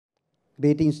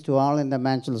Greetings to all in the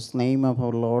matchless name of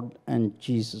our Lord and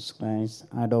Jesus Christ.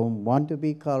 I don't want to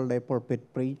be called a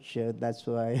pulpit preacher. That's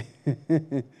why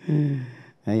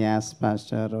I asked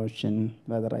Pastor Roshan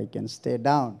whether I can stay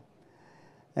down.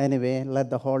 Anyway, let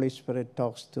the Holy Spirit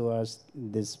talk to us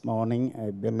this morning.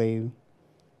 I believe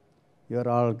you're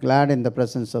all glad in the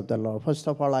presence of the Lord. First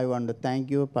of all, I want to thank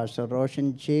you, Pastor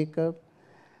Roshan Jacob,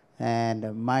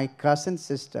 and my cousin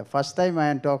sister. First time I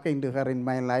am talking to her in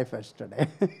my life yesterday.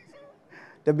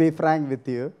 To be frank with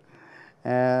you,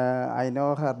 I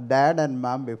know her dad and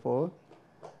mom before.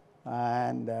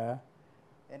 And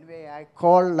anyway, I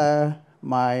called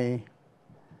my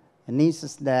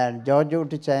niece's dad, Giorgio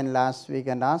Tichan, last week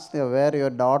and asked her, where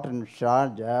your daughter in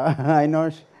Sharjah? I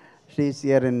know she's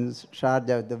here in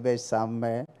Sharjah, Dubai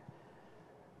somewhere.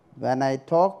 When I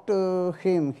talked to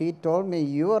him, he told me,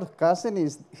 your cousin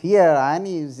is here,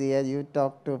 Annie is here. You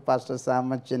talk to Pastor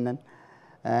Samachin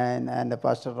and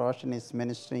Pastor Roshan is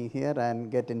ministering here and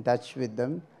get in touch with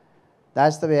them.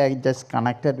 That's the way I just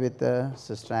connected with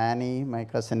Sister Annie, my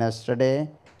cousin, yesterday.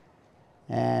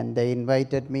 And they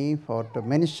invited me to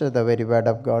minister the very word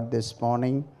of God this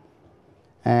morning.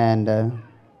 And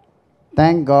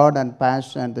thank God and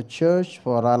Pastor and the church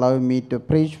for allowing me to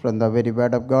preach from the very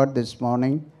word of God this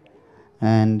morning.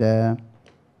 And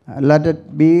let us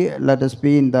be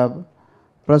in the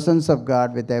presence of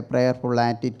God with a prayerful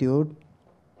attitude.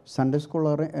 Sunday school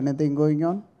or anything going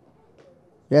on?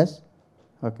 Yes?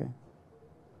 Okay.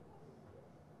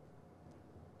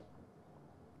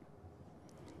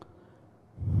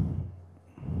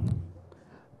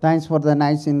 Thanks for the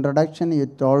nice introduction. You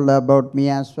told about me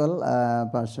as well,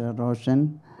 Pastor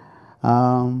Roshan.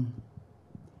 I'm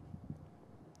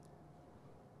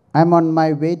on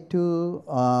my way to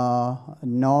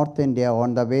North India.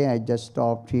 On the way, I just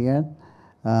stopped here.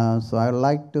 So I would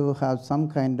like to have some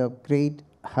kind of great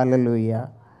hallelujah,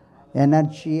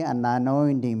 energy and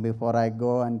anointing before I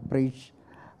go and preach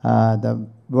the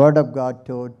word of God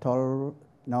to 12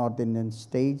 North Indian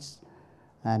states.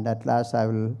 And at last I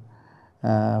will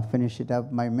finish it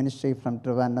up my ministry from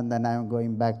Trivandrum, then I am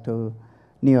going back to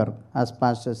New York. As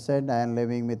Pastor said, I am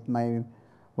living with my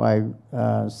wife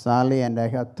Sally, and I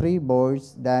have 3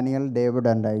 boys, Daniel, David,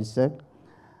 and Isaac.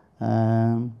 2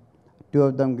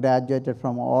 of them graduated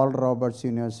from Oral Roberts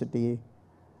University,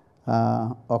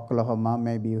 Oklahoma.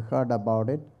 Maybe you heard about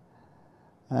it.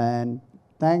 And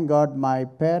thank God my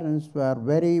parents were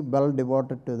very well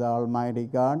devoted to the Almighty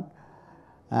God.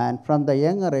 And from the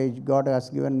younger age, God has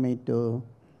given me to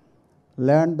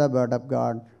learn the Word of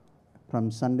God from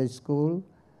Sunday school.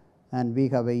 And we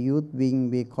have a youth wing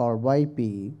we call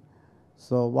YP.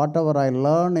 So whatever I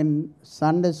learn in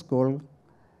Sunday school,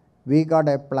 we got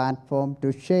a platform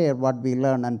to share what we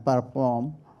learn and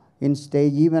perform in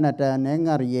stage even at an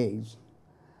younger age.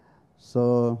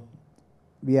 So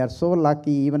we are so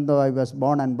lucky, even though I was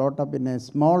born and brought up in a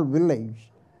small village,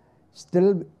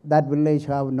 still that village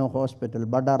have no hospital,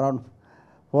 but around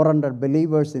 400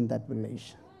 believers in that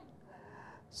village.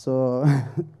 So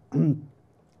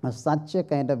such a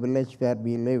kind of village where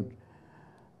we lived.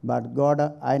 But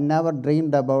God, I never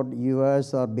dreamed about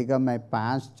US or become a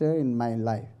pastor in my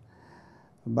life.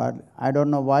 But I don't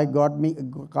know why God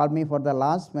called me for the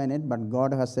last minute, but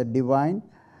God has a divine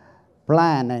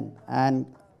plan. And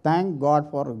thank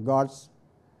God for God's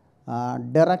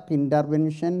direct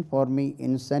intervention for me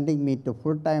in sending me to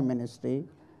full-time ministry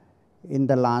in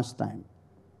the last time.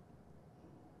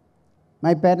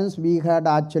 My parents, we had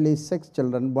actually 6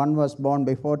 children. One was born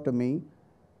before to me.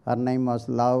 Her name was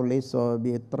Lovely. So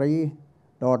we had 3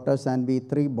 daughters and we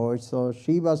 3 boys. So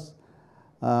she was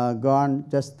gone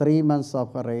just 3 months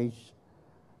of her age.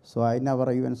 So I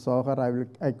never even saw her.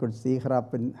 I could see her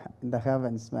up in the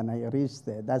heavens when I reached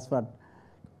there. That's what.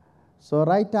 So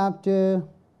right after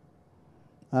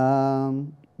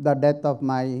the death of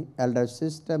my elder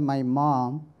sister, my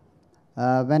mom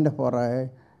went for a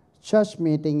church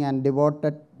meeting and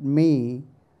devoted me.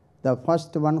 The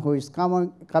first one who is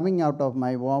coming out of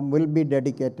my womb will be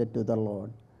dedicated to the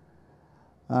Lord.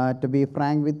 To be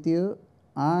frank with you,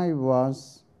 I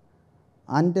was,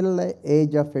 until the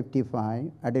age of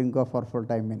 55, I didn't go for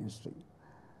full-time ministry.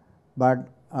 But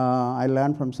I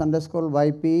learned from Sunday school,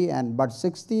 YP, but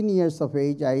 16 years of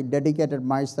age, I dedicated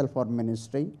myself for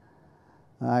ministry.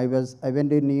 I went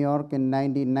to New York in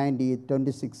 1990,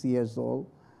 26 years old.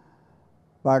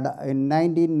 But in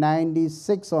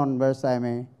 1996 onwards, I'm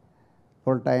a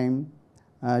full-time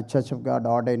Church of God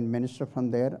ordained minister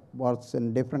from there, works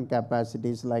in different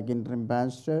capacities like interim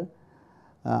pastor,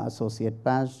 associate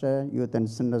pastor, youth and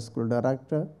Sunday school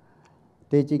director.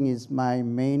 Teaching is my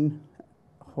main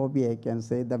hobby, I can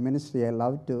say, the ministry I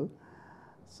love to.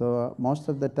 So most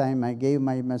of the time I gave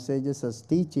my messages as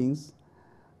teachings,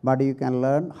 but you can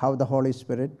learn how the Holy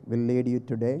Spirit will lead you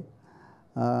today.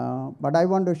 But I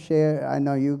want to share, I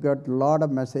know you got a lot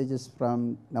of messages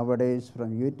from nowadays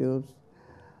from YouTube,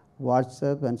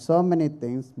 WhatsApp, and so many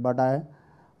things, but I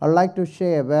like to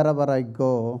share wherever I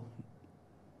go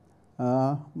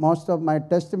most of my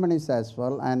testimonies as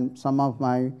well, and some of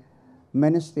my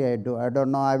ministry I do. I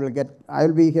don't know, I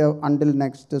will be here until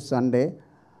next Sunday.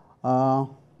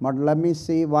 But let me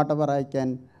see whatever I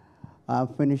can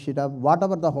finish it up.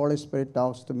 Whatever the Holy Spirit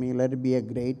talks to me, let it be a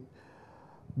great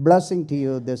blessing to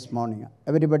you this morning.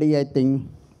 Everybody, I think,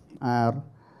 are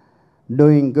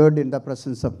doing good in the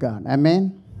presence of God.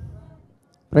 Amen.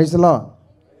 Praise the Lord.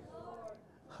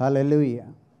 Hallelujah.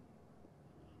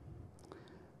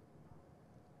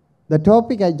 The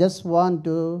topic I just want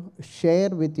to share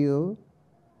with you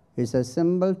is a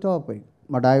simple topic,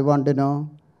 but I want to know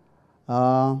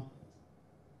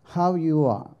how you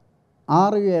are.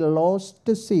 Are you a lost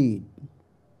seed?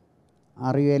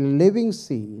 Are you a living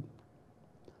seed?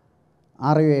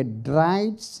 Are you a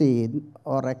dried seed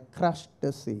or a crushed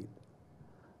seed?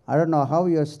 I don't know how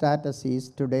your status is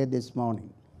today, this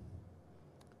morning,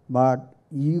 but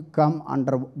you come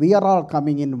under, we are all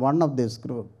coming in one of this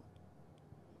group.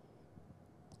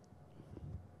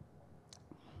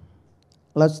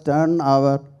 Let's turn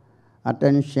our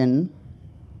attention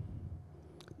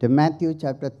to Matthew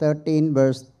chapter 13,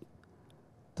 verse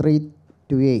 3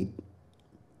 to 8.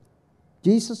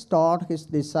 Jesus taught his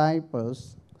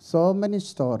disciples so many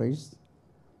stories,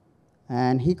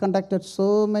 and he conducted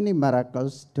so many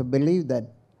miracles to believe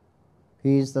that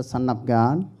he is the Son of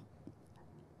God.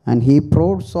 And he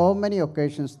proved so many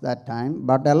occasions that time,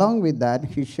 but along with that,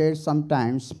 he shared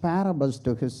sometimes parables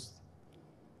to his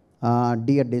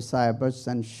dear disciples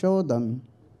and show them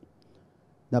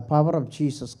the power of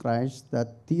Jesus Christ, the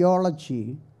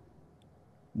theology,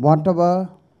 whatever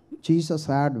Jesus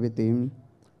had with him,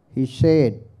 he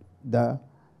shared the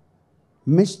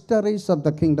mysteries of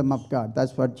the kingdom of God.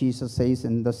 That's what Jesus says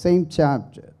in the same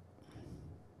chapter.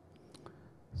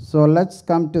 So let's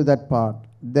come to that part.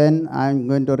 Then I'm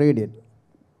going to read it.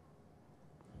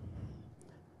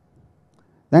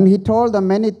 Then he told them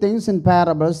many things in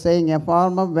parables, saying, a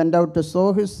farmer went out to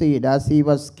sow his seed. As he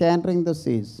was scattering the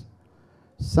seeds,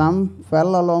 some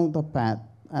fell along the path,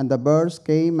 and the birds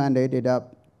came and ate it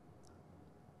up.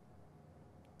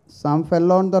 Some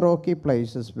fell on the rocky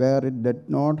places where it did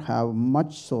not have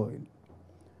much soil.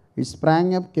 It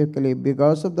sprang up quickly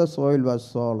because of the soil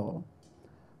was shallow.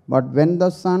 But when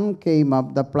the sun came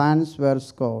up, the plants were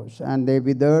scorched, and they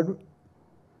withered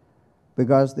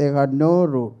because they had no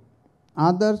root.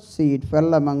 Other seed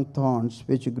fell among thorns,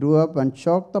 which grew up and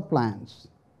choked the plants.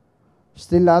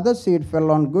 Still other seed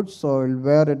fell on good soil,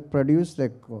 where it produced a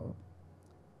crop,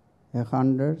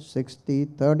 100, 60,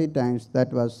 30 times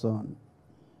that was sown.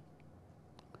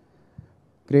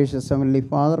 Gracious Heavenly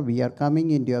Father, we are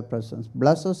coming into your presence.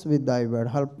 Bless us with thy word.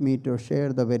 Help me to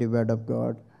share the very word of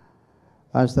God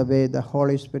as the way the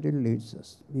Holy Spirit leads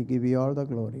us. We give you all the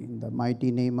glory. In the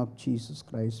mighty name of Jesus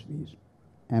Christ, we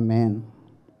amen.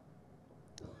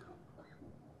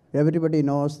 Everybody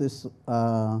knows this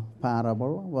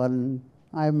parable. When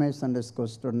I am a Sunday school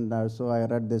student, so I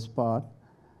read this part.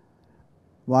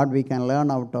 What we can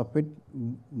learn out of it,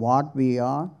 what we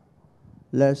are.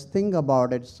 Let's think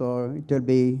about it, so it will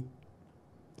be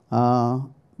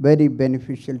very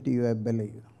beneficial to you, I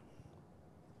believe.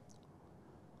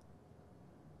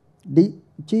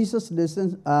 Jesus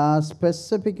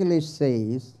specifically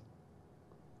says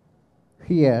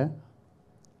here,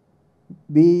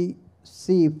 we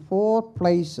see 4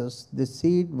 places the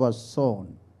seed was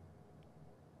sown.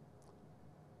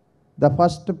 The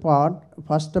first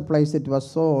place it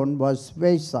was sown was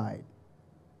wayside.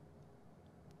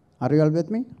 Are you all with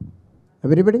me?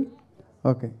 Everybody?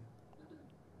 Okay.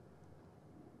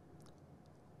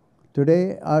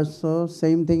 Today also,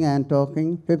 same thing I am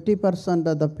talking. 50%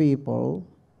 of the people,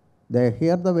 they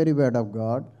hear the very word of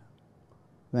God.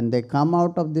 When they come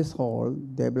out of this hall,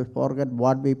 they will forget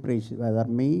what we preach, whether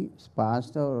me,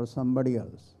 pastor, or somebody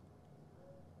else.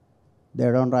 They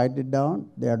don't write it down.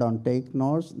 They don't take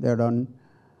notes. They don't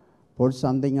put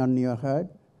something on your head.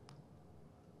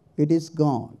 It is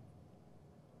gone.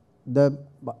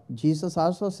 Jesus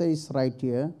also says right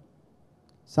here,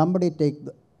 somebody take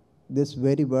this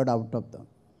very word out of them.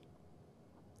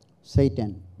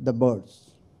 Satan, the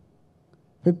birds.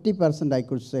 50% I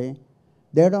could say,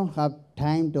 they don't have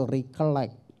time to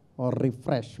recollect or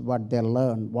refresh what they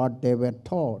learned, what they were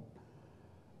taught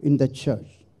in the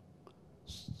church.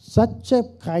 Such a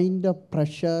kind of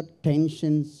pressure,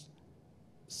 tensions,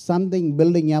 something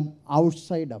building up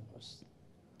outside of us.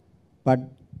 But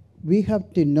we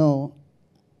have to know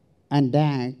and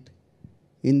act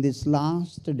in these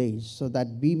last days so that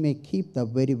we may keep the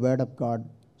very word of God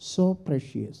so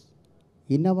precious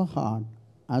in our heart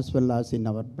as well as in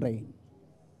our brain.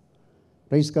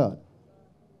 Praise God.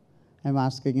 I'm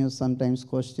asking you sometimes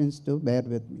questions to bear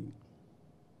with me.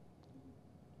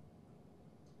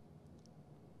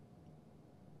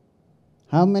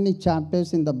 How many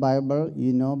chapters in the Bible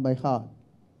you know by heart?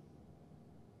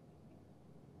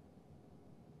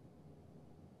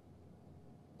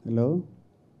 Hello?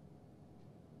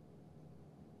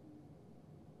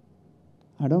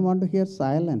 I don't want to hear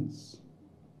silence.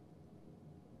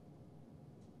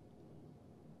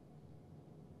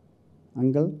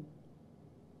 Uncle?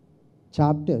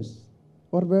 Chapters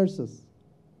or verses?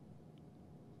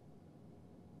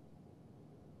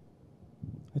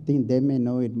 I think they may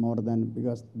know it more than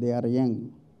because they are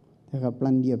young. They have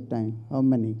plenty of time. How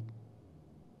many?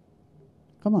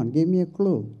 Come on, give me a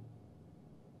clue.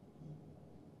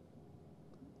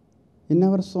 In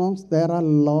our songs, there are a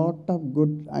lot of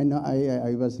good. I know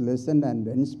I was listened and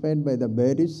inspired by the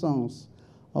very songs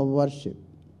of worship.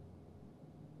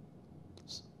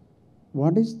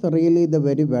 What is really the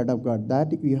very word of God?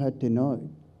 That you have to know.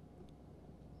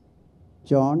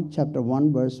 John chapter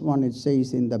 1 verse 1, it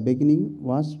says, in the beginning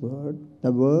was Word,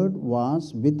 the Word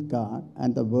was with God,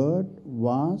 and the Word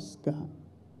was God.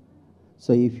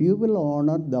 So if you will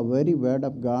honor the very word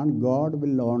of God, God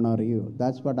will honor you.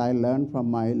 That's what I learned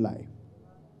from my life.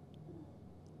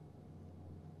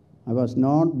 I was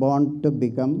not born to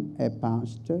become a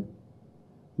pastor,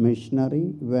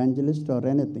 missionary, evangelist, or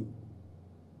anything.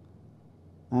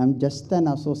 I am just an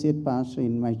associate pastor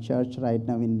in my church right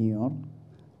now in New York.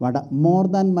 But more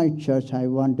than my church, I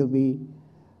want to be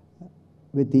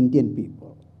with Indian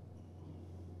people.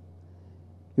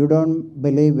 You don't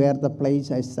believe where the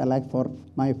place I select for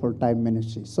my full-time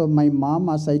ministry. So my mom,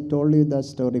 as I told you the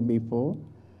story before,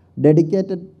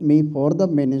 dedicated me for the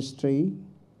ministry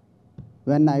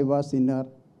when I was in her.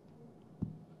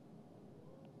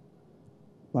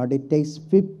 But it takes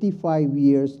 55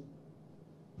 years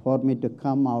for me to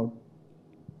come out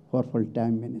for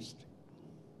full-time ministry.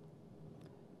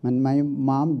 When my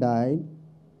mom died,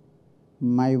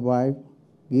 my wife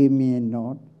gave me a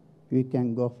note, you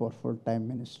can go for full-time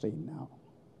ministry now.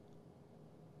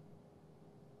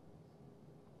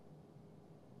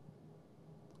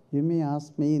 You may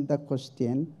ask me the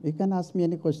question. You can ask me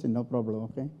any question, no problem,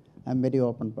 okay? I'm a very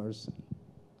open person.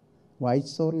 Why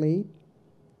so late?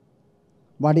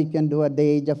 What you can do at the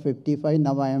age of 55,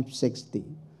 now I am 60.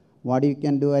 What you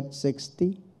can do at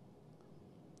 60?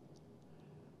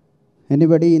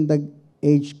 Anybody in the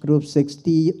age group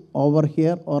 60 over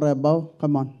here or above?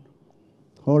 Come on.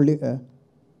 Hold it.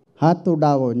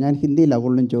 Hathudavo. ഞാൻ ഹിന്ദിയിലാണ്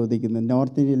കൂടുതലും ചോദിക്കുന്നത്.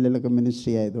 North ഇന്ത്യയിലൊക്കെ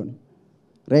ministry ആയതുകൊണ്ട്.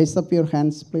 Raise up your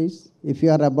hands, please. If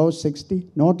you are above 60,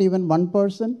 not even one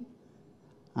person.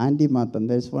 Auntie Matan,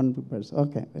 there's one person.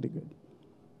 Okay, very good.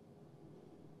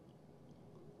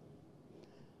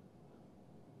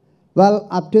 Well,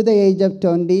 up to the age of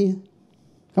 20,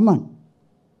 come on.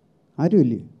 Are you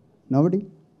really? Nobody?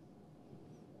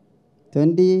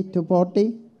 20 to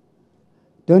 40?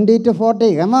 20 to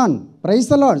 40, come on. Praise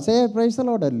the Lord. Say praise the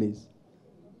Lord at least.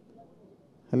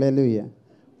 Hallelujah.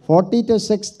 40 to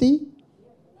 60?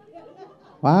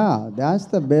 Wow, that's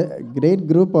the great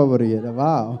group over here.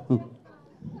 Wow.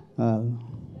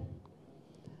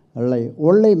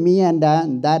 Only me and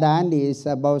that Andy is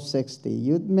about 60.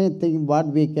 You may think what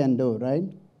we can do, right?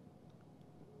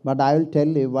 But I will tell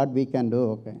you what we can do,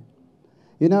 okay?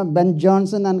 You know Ben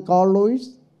Johnson and Carl Lewis?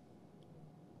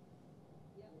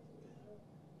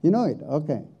 You know it,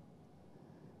 okay.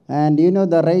 And you know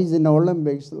the race in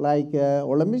Olympics, like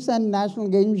Olympics and National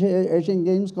Games, Asian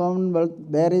Games, Commonwealth,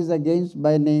 there is a games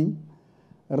by name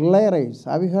relay race.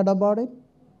 Have you heard about it?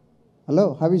 Hello,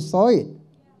 have you saw it?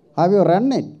 Have you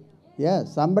run it?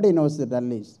 Yes, somebody knows it at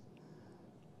least.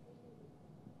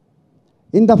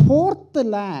 In the fourth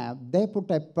lap, they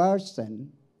put a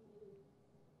person,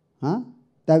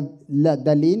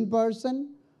 the lean person,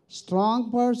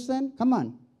 strong person, come on.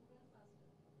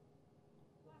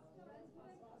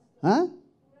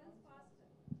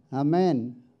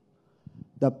 Amen.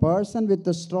 The person with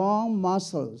the strong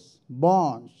muscles,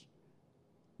 bones,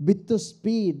 with the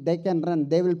speed they can run,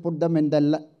 they will put them in the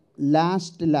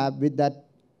last lap with that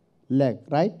leg,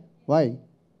 right? Why?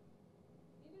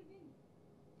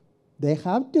 They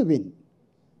have to win,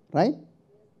 right?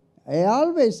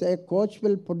 Always a coach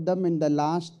will put them in the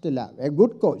last lap, a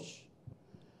good coach.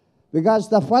 Because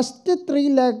the first three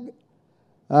leg,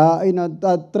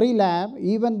 the three lap,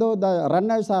 even though the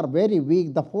runners are very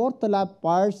weak, the fourth lap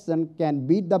person can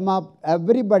beat them up,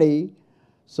 everybody.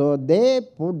 So they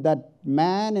put that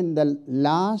man in the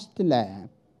last lab,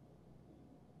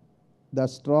 the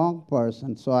strong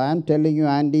person. So I am telling you,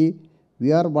 Andy,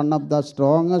 we are one of the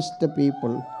strongest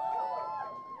people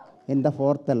in the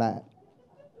fourth lab.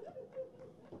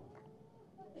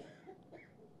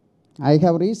 I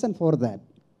have reason for that.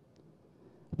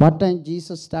 What time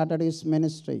Jesus started his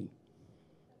ministry?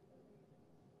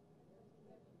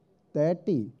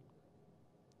 30.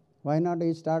 Why not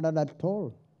he started at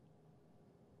 12?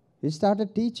 He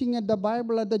started teaching at the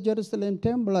Bible at the Jerusalem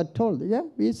temple at 12. Yeah,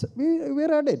 we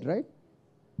read it, right?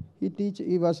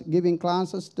 He was giving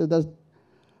classes to the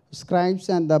scribes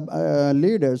and the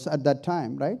leaders at that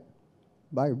time, right?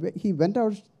 But he went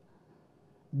out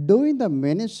doing the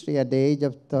ministry at the age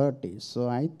of 30. So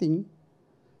I think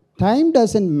time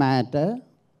doesn't matter.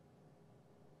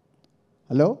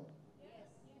 Hello?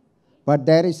 But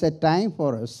there is a time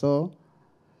for us. So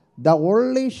the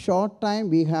only short time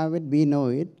we have it, we know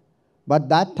it. But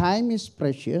that time is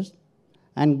precious.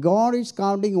 And God is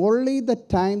counting only the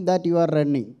time that you are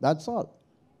running. That's all.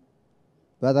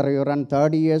 Whether you run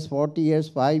 30 years, 40 years,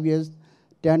 5 years,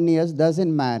 10 years,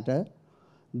 doesn't matter.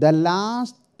 The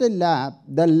last lap,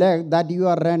 the leg that you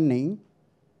are running,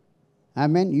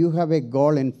 you have a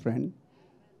goal in front.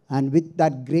 And with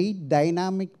that great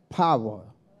dynamic power,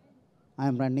 I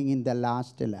am running in the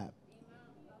last lap.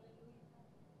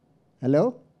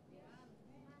 Hello?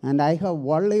 And I have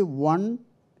only one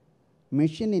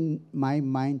mission in my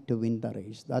mind to win the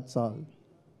race. That's all.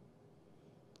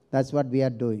 That's what we are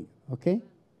doing. Okay?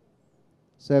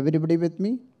 So everybody with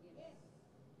me?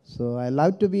 So I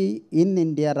love to be in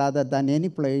India rather than any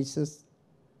places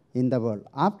in the world.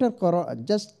 After Corona,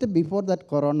 just before that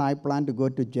Corona, I planned to go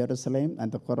to Jerusalem,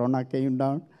 and the Corona came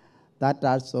down. That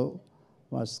also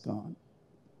was gone.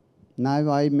 Now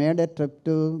I made a trip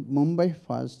to Mumbai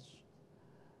first.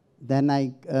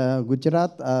 Then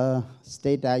Gujarat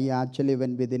state, I actually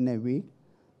went within a week.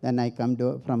 Then I come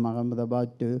from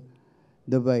Ahmedabad to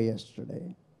Dubai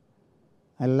yesterday.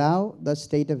 I love the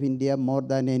state of India more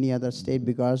than any other state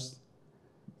because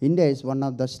India is one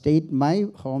of the state, my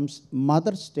home's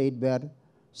mother state, where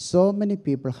so many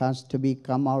people has to be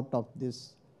come out of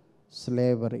this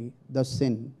slavery, the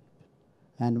sin.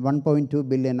 And 1.2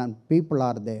 billion people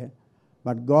are there.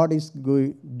 But God is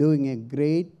doing a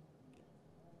great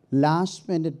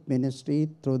last-minute ministry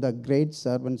through the great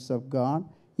servants of God,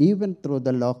 even through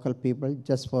the local people,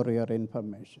 just for your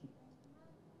information.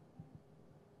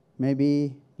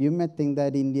 Maybe you may think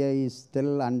that India is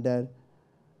still under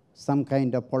some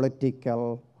kind of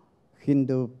political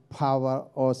Hindu power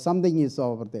or something is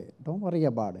over there. Don't worry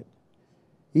about it.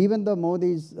 Even though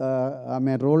Modi is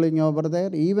ruling over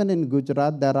there, even in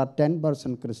Gujarat, there are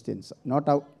 10% Christians, not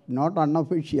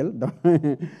unofficial.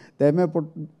 They may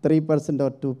put 3%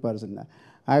 or 2%.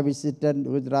 I visited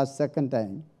Gujarat second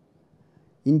time.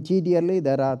 Interiorly,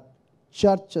 there are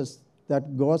churches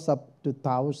that goes up to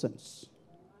thousands.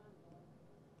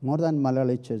 More than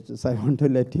Malayali churches, I want to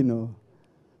let you know.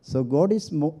 So God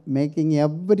is making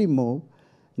every move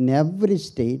in every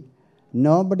state.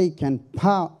 Nobody can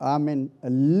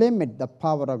limit the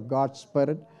power of God's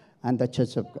Spirit and the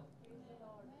Church of God.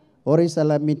 Orissa,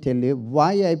 let me tell you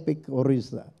why I pick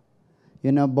Orissa.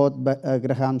 You know, both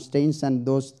Graham Staines and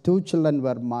those two children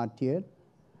were martyred.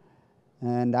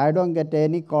 And I don't get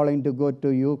any calling to go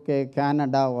to UK,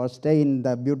 Canada, or stay in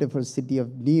the beautiful city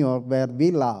of New York where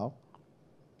we love.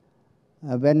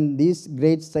 When these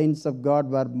great saints of God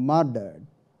were murdered,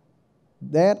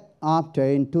 thereafter,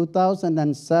 in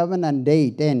 2007 and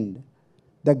 2008,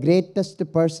 the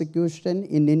greatest persecution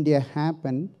in India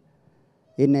happened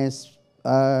in a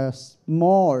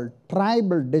small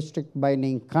tribal district by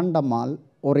name Kandamal,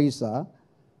 Orissa,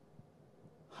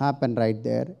 happened right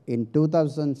there in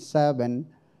 2007,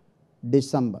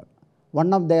 December.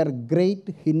 One of their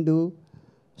great Hindu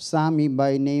Sami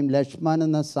by name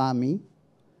Lakshmanana Sami,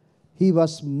 he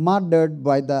was murdered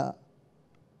by the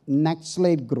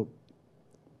Naxalite group.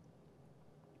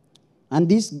 And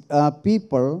these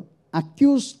people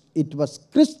accused it was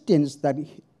Christians that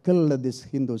killed this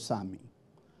Hindu Sami.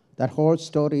 That whole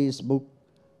story is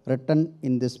written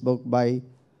in this book by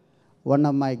one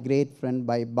of my great friends,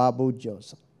 by Babu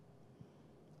Joseph.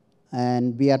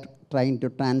 And we are trying to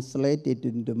translate it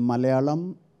into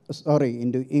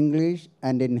into English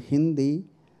and in Hindi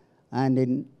and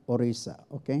in Orissa,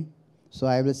 okay? So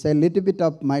I will say a little bit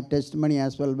of my testimony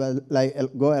as well,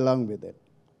 go along with it.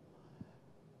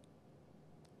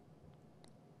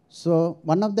 So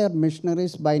one of their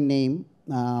missionaries by name,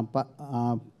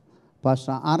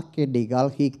 Pastor R.K.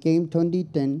 Digal, he came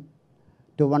 2010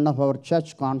 to one of our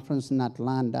church conference in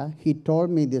Atlanta. He told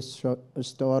me this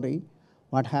story.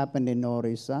 what happened in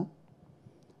Orissa.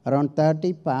 Around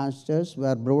 30 pastors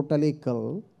were brutally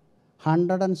killed.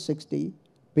 160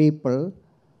 people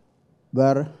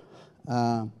were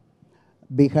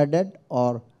beheaded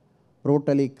or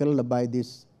brutally killed by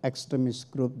this extremist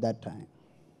group that time.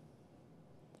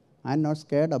 I'm not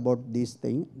scared about these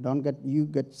things. Don't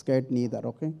get scared neither,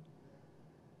 okay?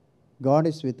 God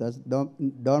is with us.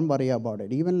 Don't worry about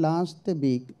it. Even last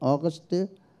week, August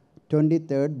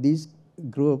 23rd, this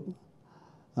group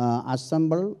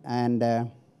assembled and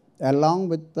along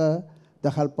with the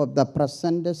help of the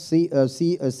present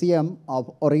CM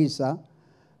of Orissa,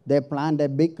 they planned a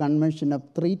big convention of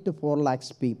 3 to 4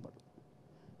 lakhs people.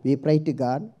 We pray to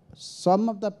God. Some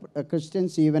of the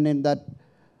Christians, even in that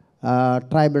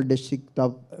tribal district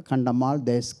of Kandamal,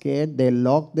 they scared. They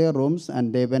locked their rooms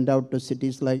and they went out to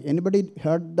cities like. Anybody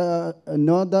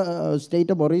know the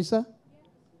state of Orissa?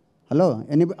 Hello,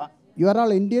 anybody? You are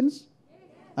all Indians?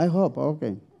 I hope.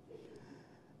 Okay.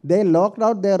 They locked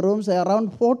out their rooms.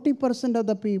 Around 40% of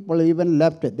the people even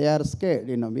left it. They are scared.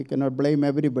 We cannot blame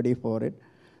everybody for it.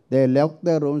 They left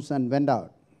their rooms and went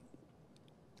out.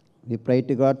 We pray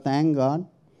to God. Thank God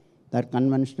that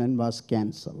convention was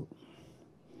cancelled.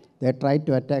 They tried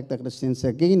to attack the Christians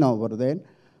again over there,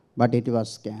 but it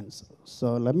was cancelled.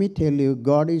 So let me tell you,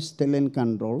 God is still in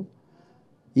control.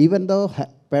 Even though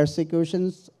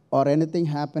persecutions or anything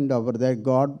happened over there,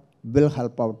 God will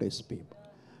help out His people.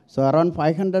 So around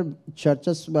 500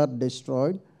 churches were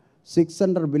destroyed.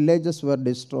 600 villages were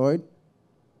destroyed.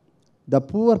 The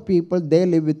poor people, they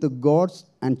live with the goats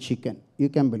and chicken. You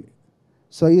can believe.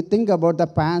 So you think about the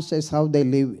pastors, how they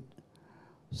live it.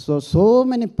 So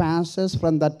many pastors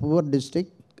from that poor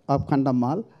district of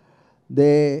Kandamal,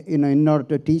 they, in order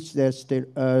to teach their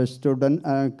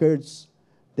kids,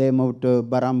 they moved to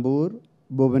Barambur,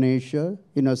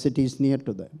 Bhubaneswar, cities near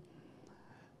to them.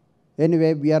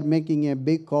 Anyway, we are making a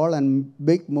big call and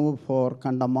big move for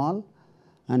Kandamal,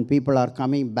 and people are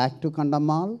coming back to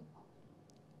Kandamal,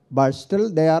 but still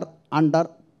they are under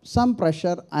some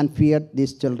pressure and fear.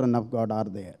 These children of God are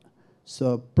there.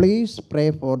 So please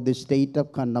pray for the state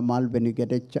of Kandamal when you get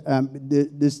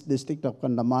this district of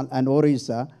Kandamal and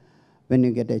Orissa when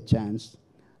you get a chance.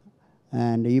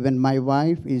 And even my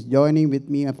wife is joining with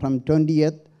me from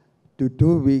 20th to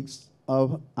 2 weeks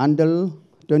until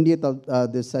 20th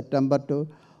of this September to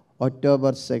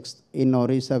October 6th in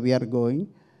Orissa we are going.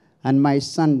 And my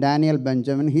son Daniel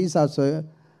Benjamin, he's also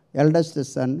eldest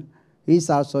son, he's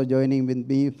also joining with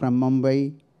me from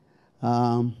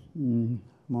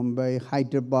Mumbai,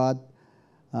 Hyderabad,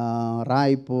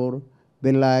 Raipur,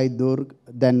 Bhilai, Durg,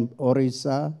 then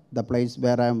Orissa, the place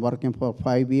where I'm working for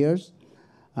 5 years,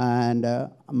 and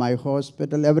my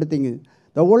hospital, everything.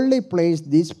 The only place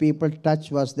these people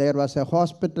touched was there was a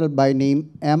hospital by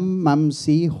name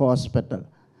MMC Hospital,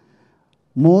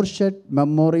 Moorshedh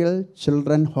Memorial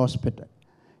Children Hospital.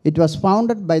 It was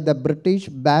founded by the British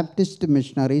Baptist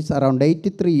missionaries around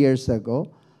 83 years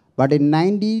ago. But in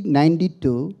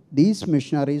 1992, these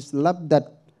missionaries left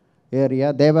that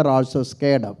area. They were also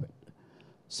scared of it.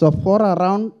 So for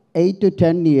around 8 to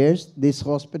 10 years, this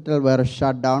hospital were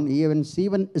shut down. Even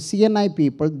CNI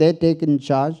people, they take in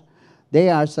charge. They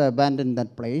also abandoned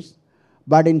that place.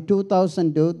 But in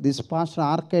 2002, this Pastor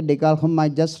R.K. Digal, whom I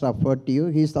just referred to you,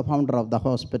 he's the founder of the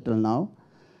hospital now.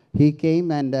 He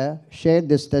came and shared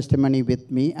this testimony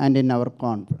with me and in our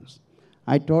conference.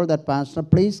 I told that pastor,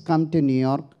 please come to New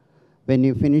York when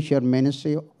you finish your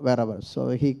ministry, wherever. So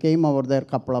he came over there a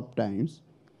couple of times.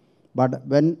 But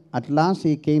when at last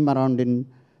he came around in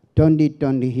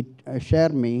 2020, he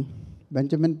shared me,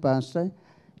 Benjamin Pastor,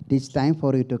 it is time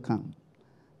for you to come.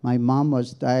 My mom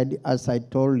was died, as I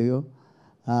told you,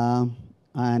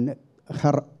 and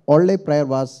her only prayer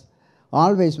was,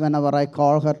 always whenever I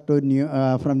call her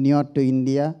to from New York to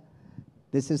India,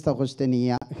 this is the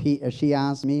question she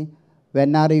asked me,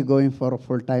 when are you going for a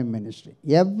full-time ministry?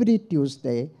 Every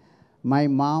Tuesday, my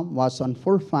mom was on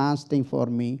full fasting for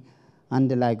me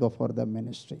until I go for the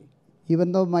ministry.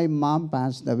 Even though my mom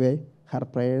passed away, her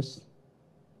prayers.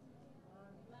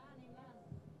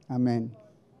 Amen.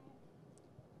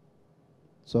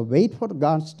 So wait for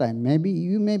God's time. Maybe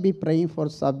you may be praying for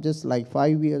subjects like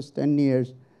 5 years, 10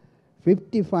 years,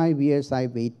 55 years I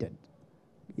waited.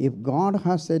 If God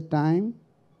has a time,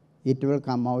 it will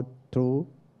come out true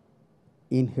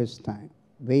in His time.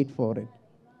 Wait for it.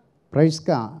 Praise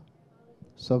God.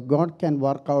 So God can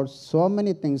work out so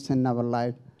many things in our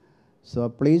life. So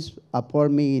please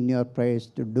uphold me in your prayers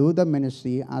to do the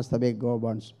ministry as the way God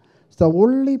wants. So the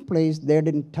only place they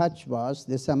didn't touch was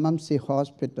this MMC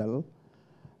hospital,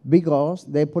 because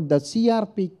they put the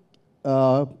CRP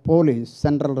police,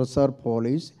 Central Reserve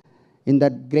Police, in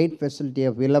that great facility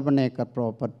of 11-acre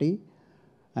property.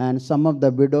 And some of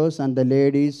the widows and the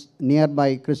ladies, nearby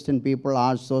Christian people,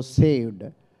 also saved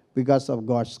because of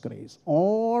God's grace.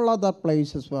 All other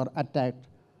places were attacked,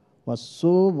 was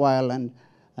so violent,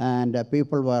 and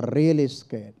people were really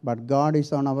scared. But God is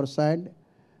on our side.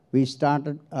 We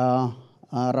started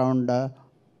around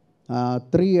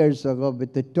 3 years ago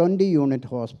with a 20-unit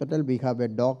hospital. We have a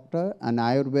doctor, an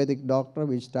Ayurvedic doctor.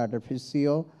 We started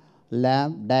physio,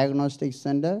 lab, diagnostic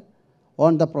center,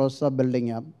 on the process of building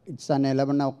up. It's an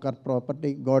 11-acre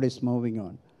property. God is moving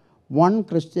on. One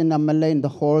Christian MLA in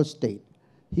the whole state.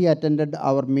 He attended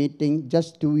our meeting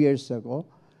just 2 years ago.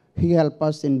 He helped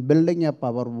us in building up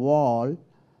our wall.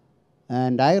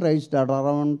 And I raised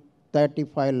around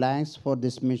 35 lakhs for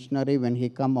this missionary when he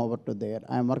come over to there.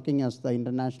 I'm working as the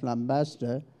international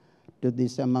ambassador to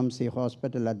this MMC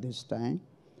hospital at this time.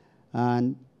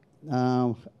 And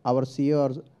our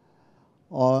CEO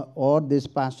or this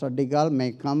Pastor Digal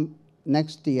may come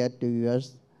next year to US.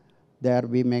 There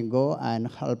we may go and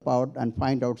help out and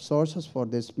find out sources for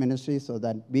this ministry so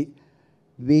that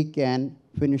we can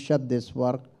finish up this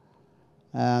work.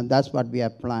 That's what we are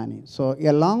planning. So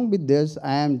along with this,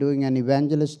 I am doing an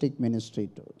evangelistic ministry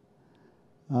too.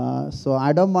 So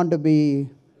I don't want to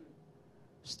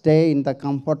stay in the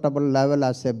comfortable level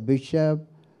as a bishop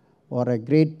or a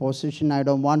great position. I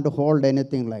don't want to hold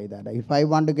anything like that. If I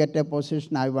want to get a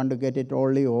position, I want to get it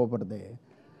only over there.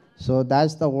 So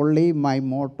that's the only my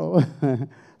motto.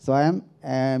 So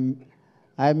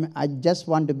I just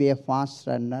want to be a fast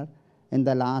runner in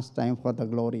the last time for the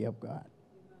glory of God.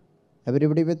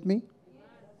 Everybody with me?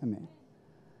 Amen.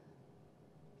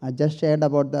 I just shared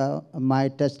about my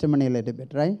testimony a little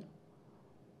bit, right?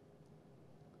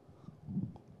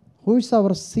 Who is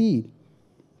our seed?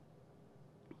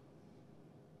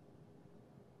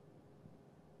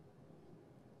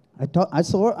 I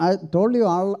told you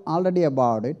already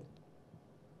about it.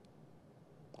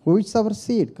 Who is our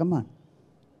seed? Come on.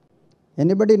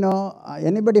 Anybody know?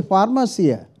 Anybody farmers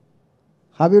here?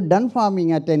 Have you done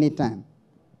farming at any time?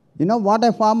 You know what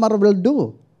a farmer will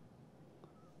do?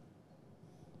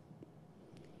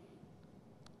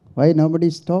 Why nobody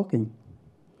is talking?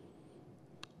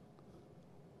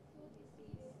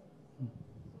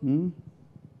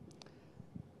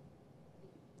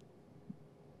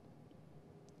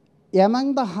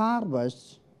 Among the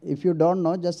harvests, if you don't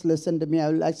know, just listen to me. I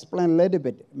will explain a little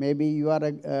bit. Maybe you are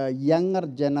a younger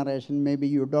generation. Maybe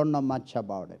you don't know much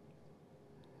about it.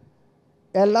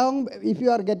 If you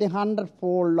are getting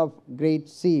 100-fold of great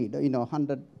seed,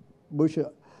 100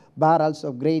 barrels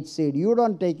of great seed, you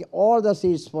don't take all the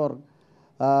seeds for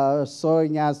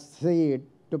sowing as seed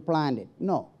to plant it.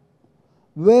 No.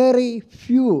 Very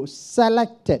few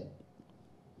selected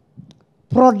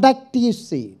productive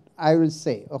seed, I will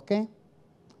say, okay?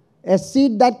 A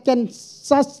seed that can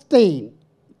sustain,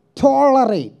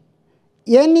 tolerate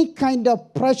any kind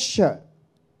of pressure.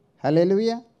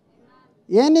 Hallelujah.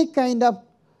 Any kind of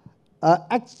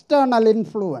external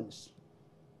influence.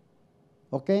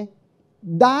 Okay?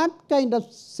 That kind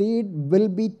of seed will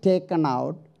be taken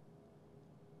out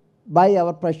by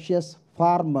our precious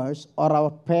farmers or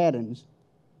our parents.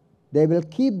 They will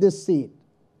keep this seed.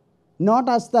 Not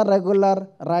as the regular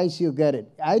rice you get it.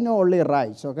 I know only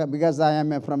rice, okay, because I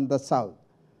am from the south.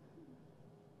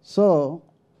 So,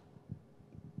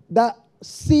 the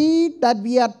seed that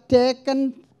we are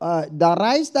taken, the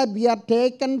rice that we are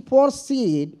taken for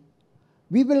seed,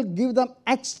 we will give them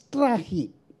extra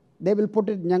heat. They will put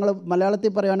it, ഞങ്ങൾ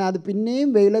മലയാളത്തിൽ പറയുകയാണെങ്കിൽ അത് പിന്നെയും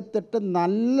വെയിലത്തിട്ട്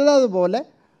നല്ലതുപോലെ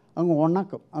അങ്ങ്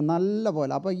ഉണക്കും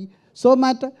നല്ലപോലെ. അപ്പോൾ so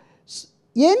matter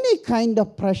any kind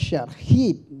of pressure,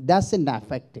 heat doesn't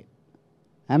affect it.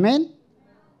 Amen?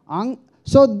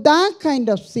 So that kind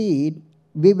of seed,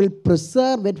 we will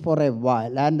preserve it for a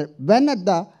while. And when at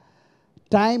the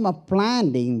time of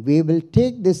planting, we will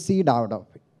take the seed out of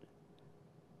it.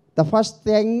 The first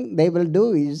thing they will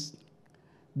do is,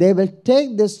 they will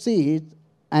take the seed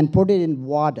and put it in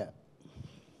water.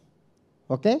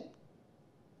 Okay?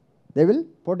 They will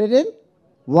put it in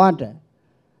water.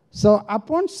 So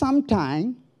upon some time,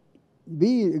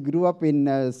 we grew up in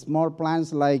small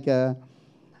plants like,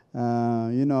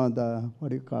 what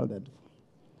do you call that?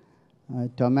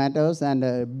 Tomatoes and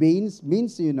beans.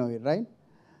 Beans, you know it, right?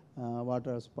 What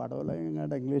else?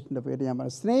 English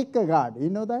snake guard. You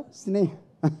know that? Snake.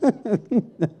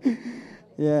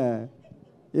 Yeah.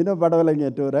 You know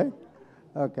Padavalanga too, right?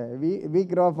 Okay. We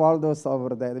grow up all those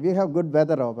over there. We have good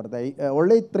weather over there.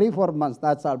 Only 3-4 months,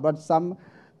 that's all. But some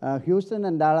Houston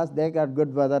and Dallas, they got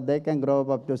good weather. They can grow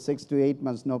up to 6 to 8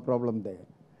 months, no problem there.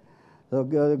 So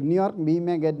New York, we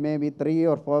may get maybe 3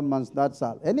 or 4 months, that's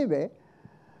all. Anyway,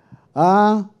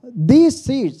 These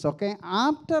seeds, okay,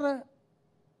 after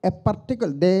a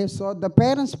particular day, so the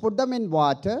parents put them in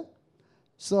water.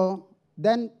 So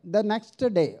then the next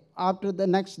day, after the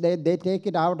next day, they take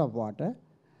it out of water.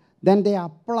 Then they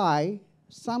apply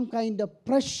some kind of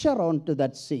pressure onto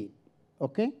that seed.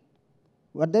 Okay?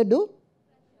 What they do?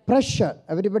 Pressure.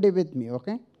 Everybody with me,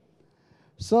 okay?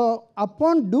 So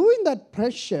upon doing that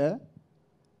pressure,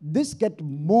 this get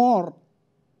more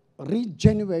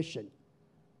regeneration.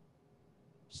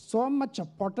 So much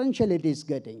of potential it is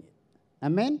getting.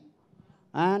 Amen?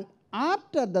 And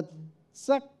after the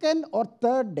second or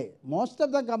third day, most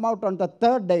of them come out on the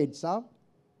third day itself.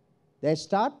 They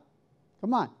start,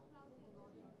 come on,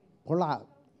 pull out.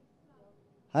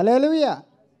 Hallelujah.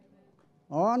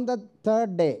 On the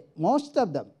third day, most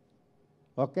of them,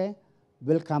 okay,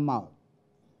 will come out.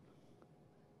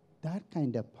 That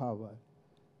kind of power,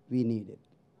 we need it.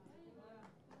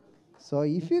 So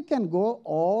if you can go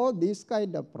all this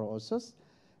kind of process,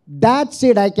 that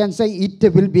seed, I can say,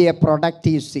 it will be a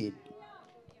productive seed.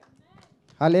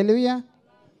 Hallelujah.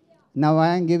 Now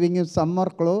I am giving you some more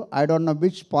clue. I don't know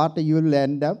which part you will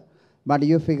end up, but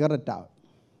you figure it out.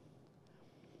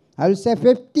 I will say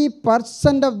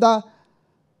 50% of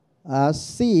the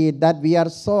seed that we are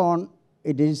sown,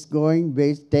 it is going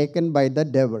taken by the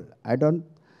devil.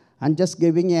 I'm just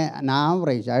giving an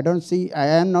average. I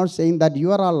am not saying that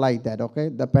you are all like that, okay?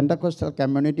 The Pentecostal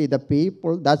community, the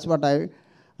people, that's what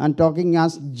I'm talking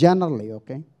as generally,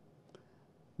 okay?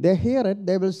 They hear it,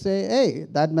 they will say, hey,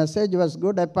 that message was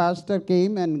good. A pastor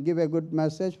came and gave a good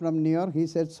message from New York. He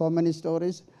said so many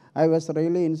stories. I was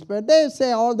really inspired. They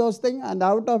say all those things, and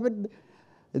out of it,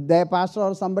 the pastor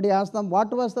or somebody asked them,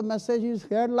 what was the message you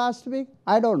heard last week?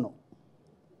 I don't know.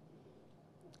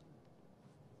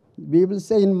 We will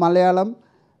say in Malayalam,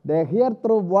 they hear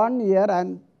through 1 ear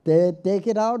and they take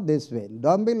it out this way.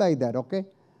 Don't be like that, okay?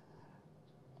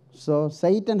 So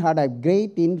Satan had a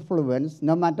great influence.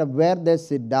 No matter where they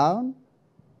sit down,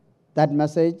 that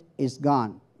message is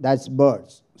gone. That's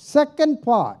birds. Second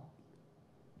part,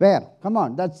 where? Come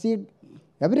on, that seed.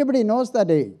 Everybody knows that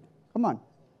age. Come on.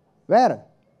 Where?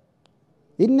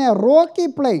 In a rocky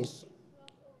place.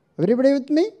 Everybody with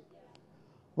me?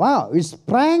 Wow, it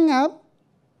sprang up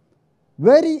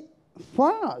very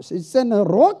fast. It's in a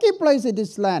rocky place it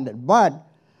is landed, but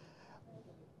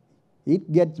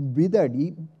it gets withered.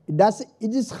 It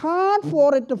is hard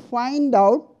for it to find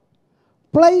out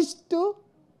place to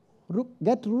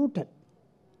get rooted.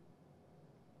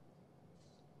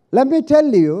 Let me tell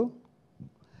you,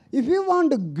 if you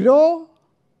want to grow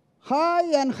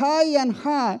high and high and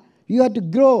high, you have to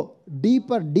grow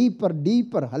deeper, deeper,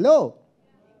 deeper. Hello?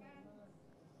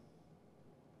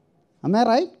 Am I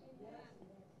right?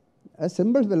 A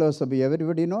simple philosophy,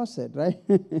 everybody knows it, right?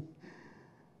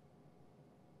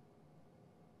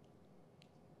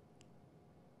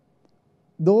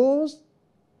 Those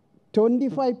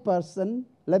 25%,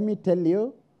 let me tell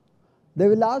you, they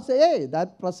will all say, hey,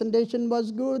 that presentation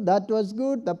was good, that was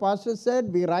good. The pastor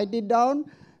said, we write it down.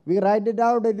 We write it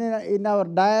out in our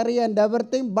diary and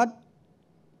everything. But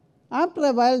after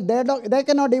a while, they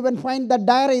cannot even find the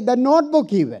diary, the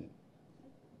notebook even.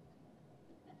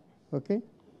 Okay?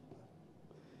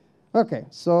 Okay,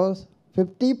 so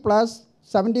 50 plus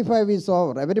 75 is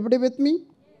over. Everybody with me?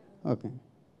 Okay.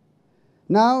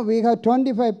 Now we have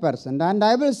 25%, and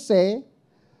I will say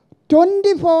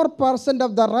 24%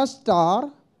 of the rest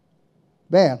are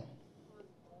where?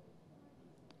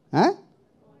 Huh?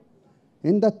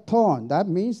 In the thorn. That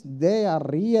means they are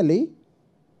really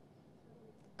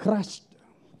crushed.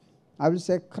 I will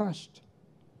say crushed.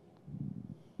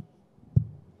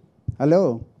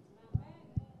 Hello?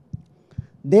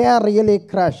 They are really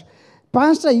crushed.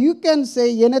 Pastor, you can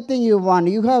say anything you want.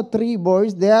 You have 3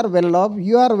 boys. They are well off.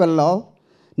 You are well off.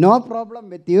 No problem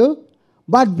with you.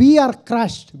 But we are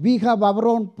crushed. We have our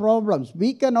own problems.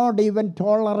 We cannot even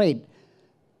tolerate.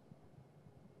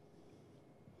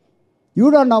 You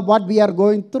don't know what we are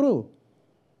going through.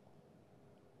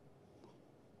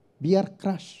 We are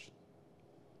crushed.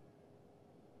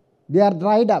 We are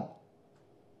dried up.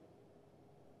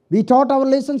 We taught our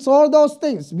lessons, all those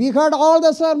things. We heard all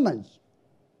the sermons.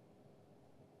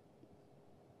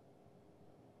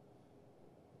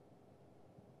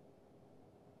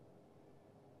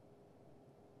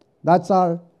 That's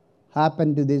all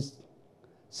happened to this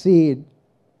seed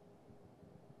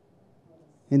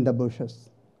in the bushes,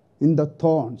 in the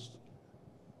thorns.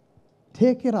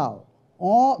 Take it out.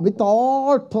 With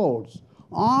all thoughts,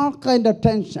 all kind of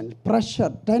tension,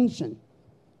 pressure, tension.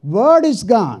 Word is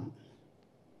gone.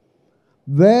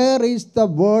 Where is the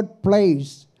word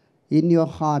placed in your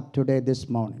heart today, this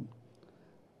morning?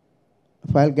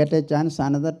 If I'll get a chance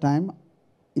another time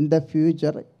in the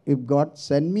future, if God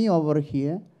send me over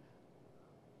here,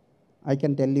 I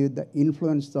can tell you the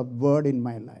influence of word in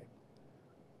my life.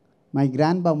 My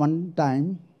grandpa one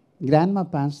time, grandma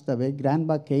passed away.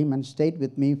 Grandpa came and stayed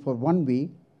with me for 1 week.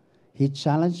 He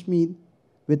challenged me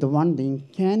with one thing: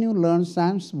 can you learn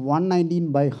Psalms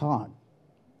 119 by heart?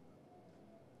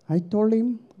 I told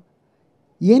him,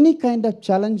 any kind of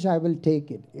challenge, I will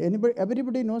take it.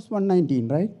 Everybody knows 119,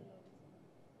 right?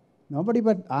 Nobody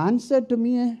but answered to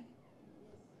me.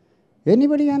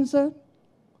 Anybody answer?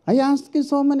 I asked you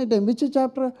so many times, which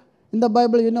chapter in the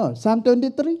Bible you know? Psalm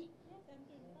 23?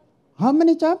 How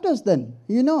many chapters then?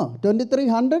 You know,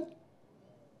 2300?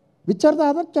 Which are the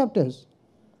other chapters?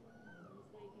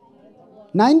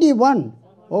 91.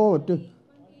 Oh,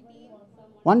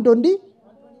 120?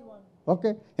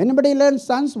 Okay. Anybody learn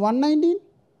Psalms 119?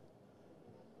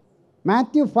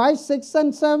 Matthew 5, 6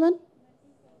 and 7?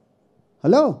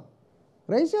 Hello?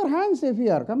 Raise your hands if you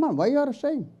are. Come on, why you are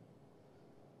ashamed?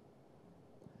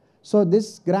 So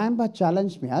this grandpa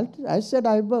challenged me. I said,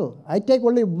 I will. I take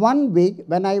only 1 week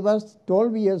when I was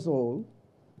 12 years old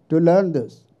to learn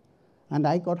this. And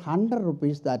I got 100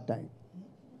 rupees that time.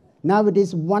 Now it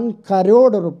is 1 crore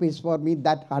rupees for me,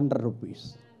 that 100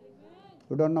 rupees.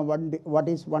 You don't know what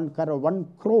is 1 crore? 1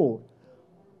 crore.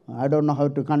 I don't know how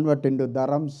to convert into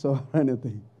dirhams or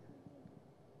anything.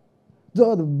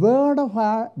 So the word of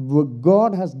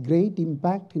God has great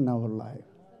impact in our life.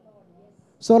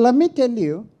 So let me tell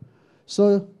you,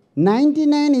 so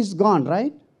 99 is gone,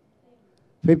 right?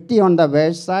 50 on the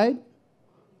west side,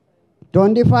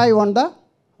 25 on the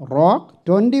rock,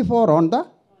 24 on the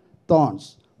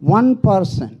thorns.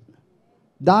 1%.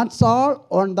 That's all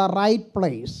on the right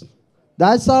place.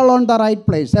 That's all on the right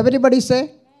place. Everybody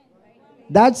say,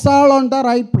 that's all on the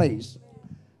right place.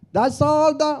 That's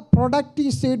all the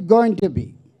productive seed going to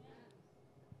be.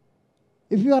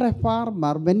 If you are a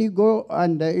farmer, when you go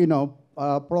and,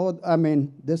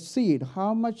 the seed,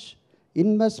 how much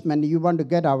investment you want to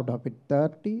get out of it?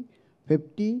 30,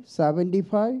 50,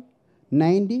 75,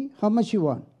 90? How much you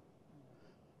want?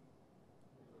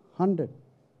 100.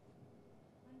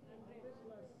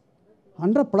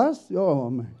 100 plus? Oh,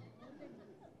 man.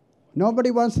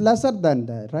 Nobody wants lesser than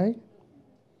that, right?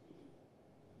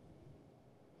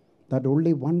 That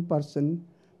only 1%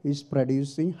 is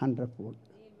producing 100-fold.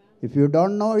 If you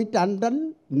don't know it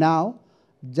until now,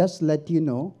 just let you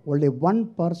know, only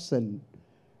 1%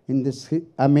 in this,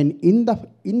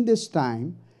 in this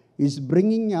time is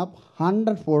bringing up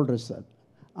 100-fold result.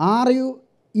 Are you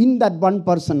in that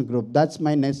 1% group? That's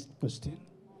my next question.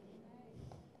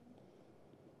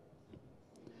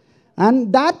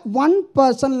 And that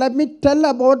 1%, let me tell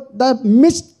about the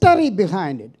mystery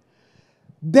behind it.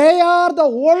 They are the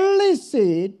only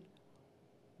seed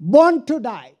born to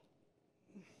die.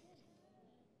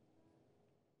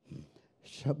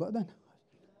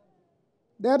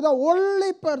 They are the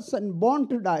only person born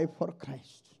to die for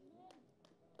Christ.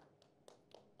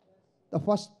 The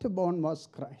firstborn was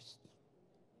Christ.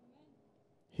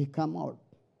 He came out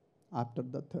after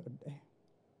the 3rd day.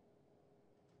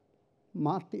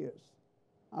 Martyrs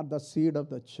are the seed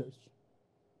of the church.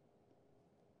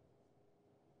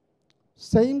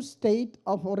 Same state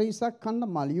of Orissa,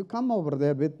 Kandamal. You come over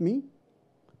there with me.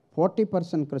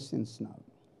 40% Christians now.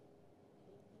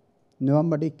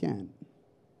 Nobody can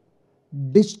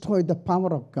destroy the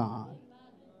power of God,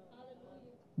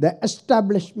 the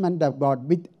establishment of God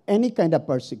with any kind of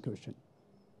persecution.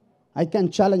 I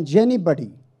can challenge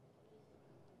anybody.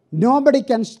 Nobody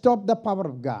can stop the power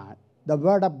of God, the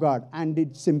word of God, and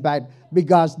its impact,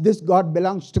 because this God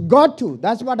belongs to God too.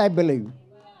 That's what I believe.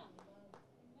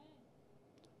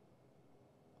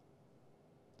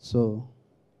 So,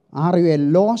 are you a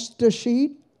lost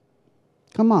sheep?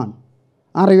 Come on.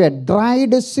 Are you a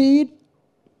dried seed?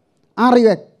 Are you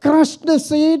a crushed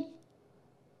seed?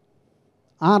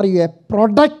 Are you a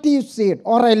productive seed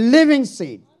or a living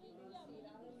seed?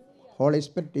 Holy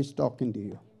Spirit is talking to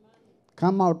you.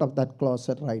 Come out of that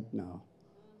closet right now.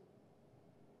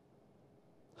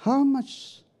 How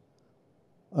much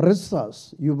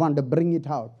resource you want to bring it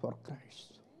out for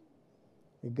Christ?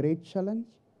 A great challenge,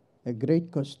 a great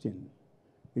question.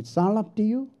 It's all up to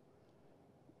you.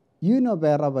 You know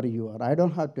wherever you are. I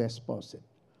don't have to expose it.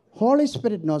 Holy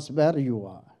Spirit knows where you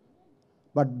are.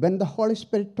 But when the Holy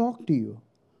Spirit talks to you,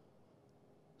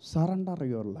 surrender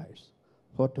your lives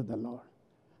to the Lord.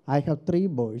 I have 3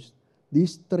 boys.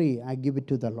 These 3, I give it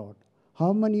to the Lord.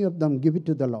 How many of them give it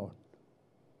to the Lord?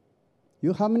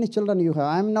 You, how many children you have?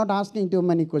 I'm not asking too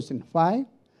many questions. 5?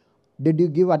 Did you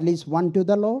give at least 1 to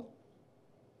the Lord?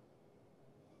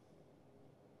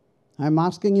 I'm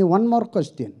asking you one more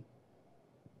question.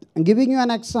 I'm giving you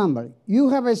an example. You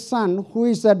have a son who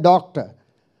is a doctor.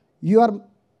 You have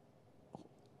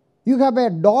a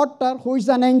daughter who is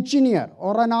an engineer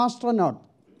or an astronaut.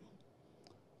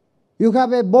 You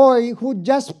have a boy who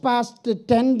just passed the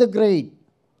 10th grade,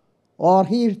 or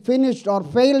he finished or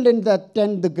failed in the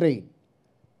 10th grade.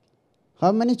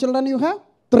 How many children you have?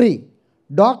 3.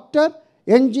 Doctor,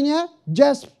 engineer,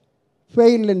 just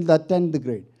failed in the 10th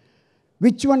grade.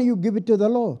 Which one you give it to the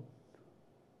Lord?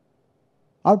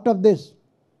 Out of this.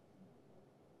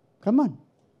 Come on.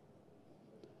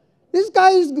 This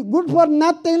guy is good for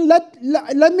nothing.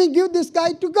 Let me give this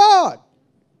guy to God.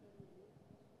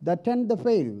 The 10th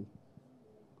failed.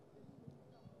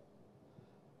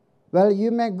 Well,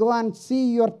 you may go and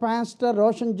see your pastor,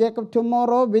 Roshan Jacob,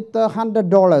 tomorrow with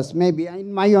 $100, maybe.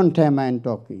 In my own time, I am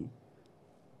talking.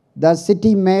 The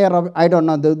city mayor of, I don't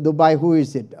know, Dubai, who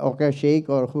is it? Okay, sheikh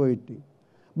or who it is.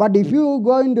 But if you are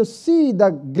going to see the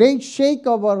great sheikh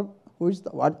of our, who is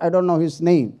what? I don't know his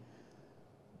name.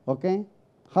 Okay?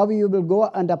 How you will go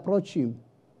and approach him?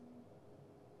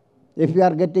 If you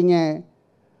are getting an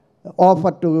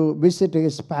offer to visit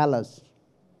his palace.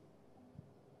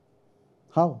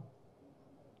 How?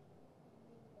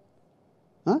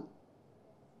 Huh?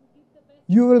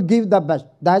 You will give the best.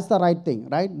 That's the right thing,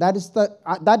 right? That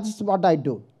is what I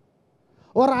do.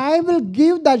 Or I will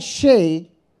give that sheikh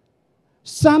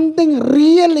something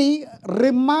really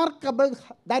remarkable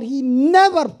that he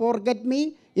never forget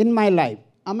me in my life.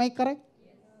 Am I correct?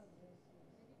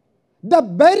 The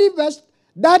very best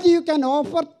that you can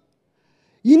offer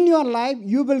in your life,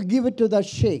 you will give it to the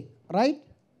sheikh, right?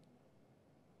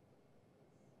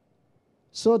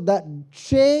 So the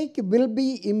sheikh will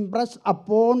be impressed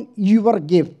upon your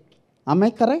gift. Am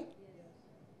I correct?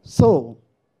 So,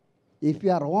 if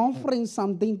you are offering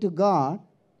something to God,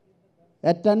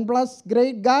 a 10 plus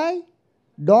grade guy,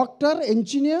 doctor,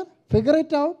 engineer, figure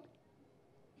it out.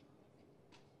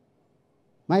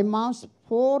 My mom's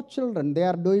 4 children, they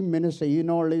are doing ministry. You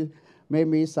know,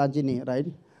 maybe Sajini, right?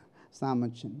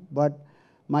 Samachin. But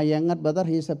my younger brother,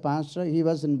 he is a pastor. He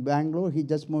was in Bangalore. He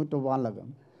just moved to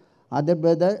Vallagam. Other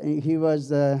brother, he was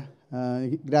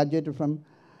he graduated from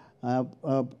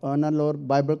Annalore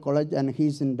Bible College, and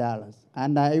he's in Dallas.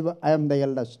 And I am the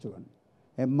eldest one.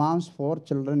 A mom's 4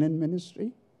 children in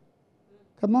ministry.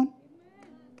 Come on.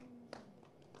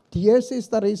 Tears is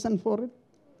the reason for it.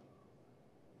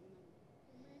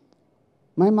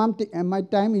 My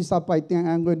time is up. I think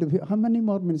I'm going to be, how many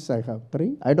more minutes I have?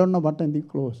 3? I don't know what time we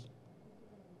close.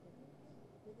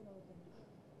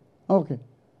 Okay.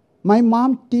 My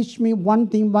mom teach me one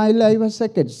thing while I was a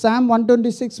kid. Psalm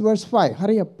 126 verse 5.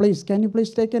 Hurry up, please. Can you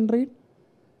please take and read?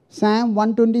 Psalm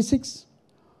 126.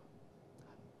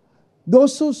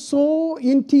 Those who sow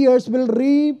in tears will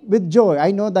reap with joy.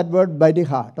 I know that word by the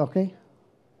heart, okay?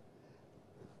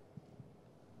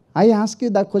 I asked you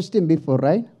that question before,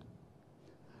 right?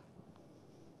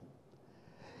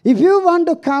 If you want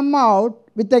to come out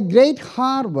with a great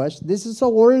harvest, this is the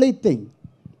only thing.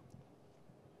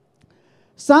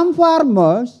 Some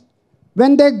farmers,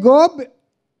 when they go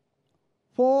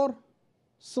for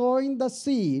sowing the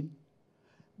seed,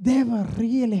 they were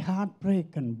really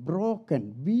heartbroken,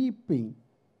 broken, weeping.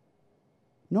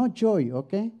 No joy,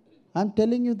 okay? I'm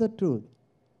telling you the truth.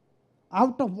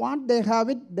 Out of what they have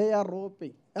it, they are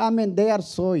roping. They are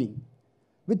sowing.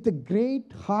 With the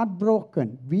great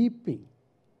heartbroken, weeping.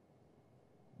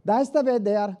 That's the way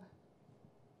they are.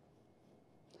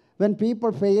 When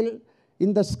people fail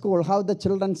in the school, how the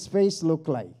children's face look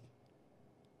like.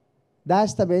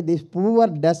 That's the way these poor,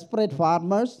 desperate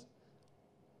farmers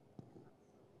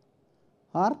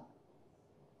are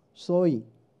sowing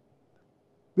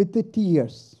with the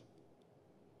tears.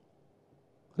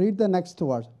 Read the next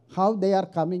verse. How they are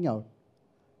coming out,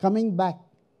 coming back.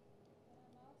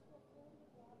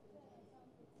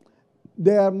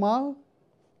 Their mouth,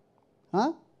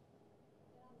 huh?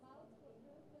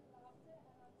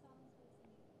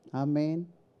 Amen.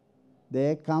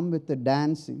 They come with the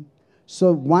dancing.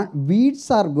 So weeds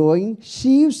are going,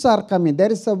 sheaves are coming. There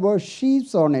is a word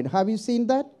sheaves on it. Have you seen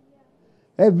that?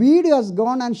 A weed has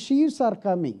gone and sheaves are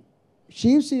coming.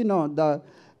 Sheaves, you know, the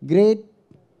great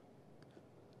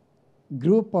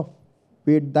group of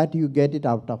weed that you get it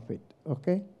out of it.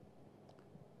 Okay?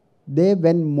 They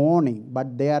went mourning,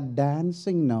 but they are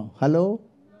dancing now. Hello?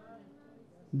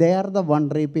 They are the one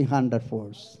reaping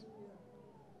 100-folds.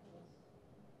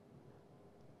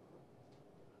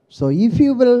 So if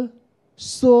you will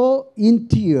sow in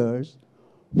tears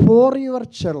for your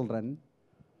children,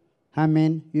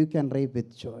 you can reap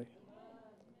with joy.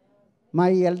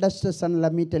 My eldest son,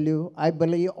 let me tell you, I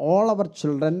believe all our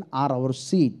children are our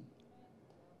seed.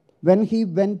 When he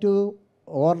went to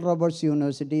Oral Roberts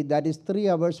University, that is 3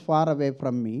 hours far away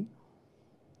from me.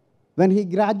 When he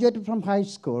graduated from high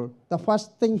school, the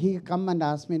first thing he come and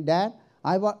asked me, Dad,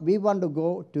 I want to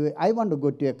go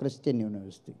to a Christian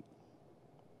university.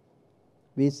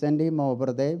 We sent him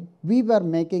over there. We were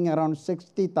making around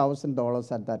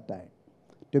 $60,000 at that time,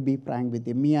 to be frank with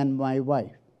you, me and my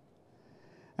wife.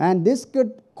 And this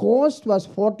cost was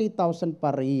 $40,000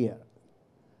 per year.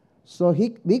 So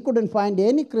we couldn't find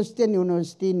any Christian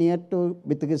university near to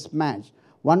with his match.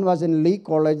 One was in Lee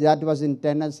College, that was in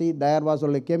Tennessee. There was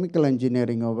only chemical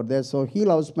engineering over there. So he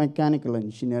loves mechanical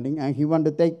engineering, and he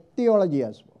wanted to take theology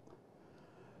as well.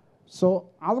 So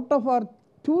out of our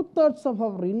 2/3 of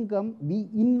our income, we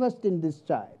invest in this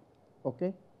child.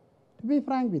 Okay? To be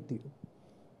frank with you.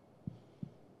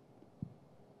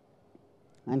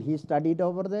 And he studied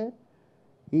over there.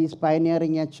 He is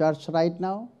pioneering a church right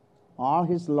now. All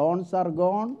his loans are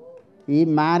gone. He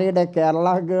married a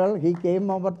Kerala girl. He came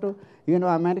over to,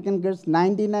 American girls,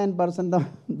 99% of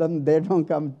them, they don't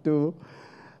come to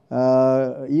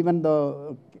even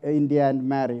though India and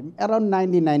marry. Around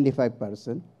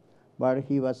 90-95%. But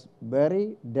he was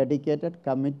very dedicated,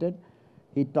 committed.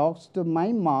 He talks to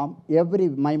my mom.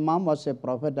 My mom was a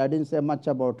prophet. I didn't say much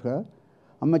about her.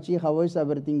 Amachi, how is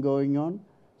everything going on?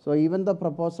 So even the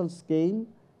proposals came,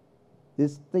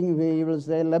 this thing he will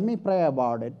say, let me pray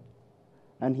about it.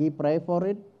 And he pray for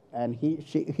it, and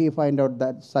he find out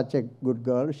that such a good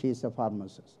girl, she is a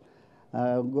pharmacist.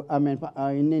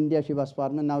 In India she was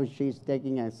pharmacist, now she is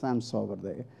taking exams over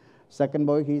there. Second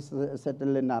boy, he's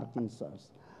settled in Arkansas.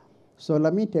 So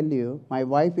let me tell you, my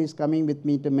wife is coming with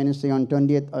me to ministry on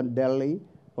 20th in Delhi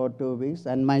for 2 weeks,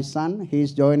 and my son,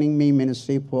 he's joining me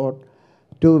ministry for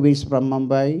 2 weeks from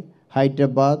Mumbai,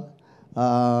 Hyderabad,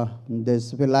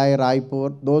 this Vilai,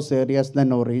 Raipur, those areas,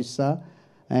 then Orissa,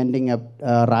 ending up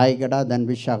Raigada, then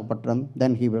Vishakhapatnam,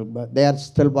 then they are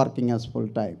still working as full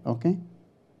time, okay?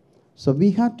 So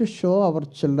we have to show our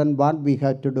children what we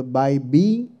have to do by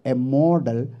being a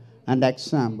model and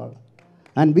example.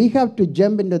 And we have to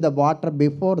jump into the water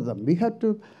before them. We have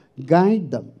to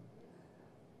guide them.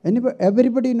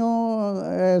 Everybody know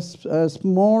a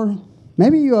small,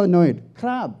 maybe you know it,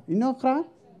 crab. You know crab?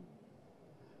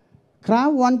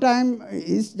 Crab one time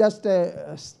is just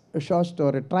a short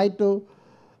story. Try to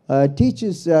teach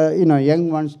his young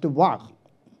ones to walk.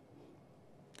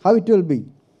 How it will be?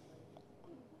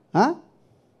 Huh?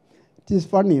 It is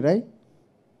funny, right?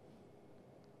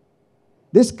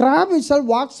 This crab itself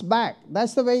walks back.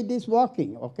 That's the way it is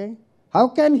walking, okay? How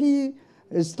can he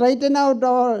straighten out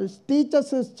or teach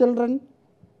us his children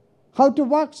how to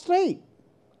walk straight?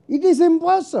 It is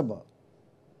impossible.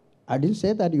 I didn't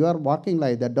say that you are walking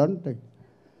like that, don't you?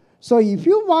 So if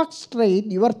you walk straight,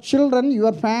 your children,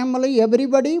 your family,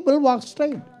 everybody will walk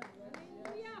straight.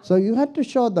 So you have to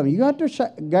show them. You have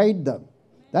to guide them.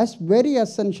 That's very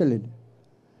essential.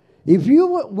 If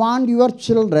you want your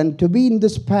children to be in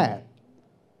this path,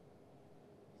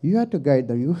 you have to guide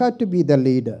them. You have to be the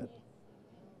leader.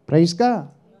 Praise God.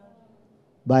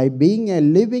 By being a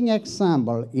living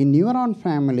example in your own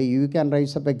family, you can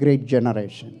raise up a great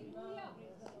generation.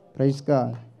 Praise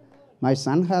God. My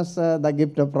son has the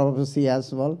gift of prophecy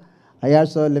as well. I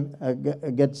also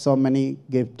get so many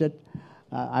gifted.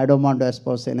 I don't want to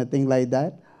expose anything like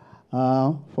that.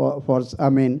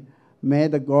 May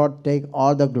the God take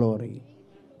all the glory.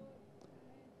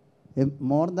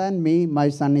 More than me, my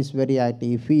son is very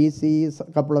active. If he sees a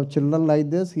couple of children like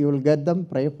this, he will get them,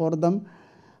 pray for them.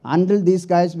 Until these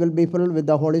guys will be filled with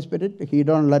the Holy Spirit, he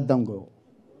don't let them go.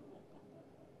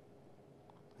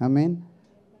 Amen.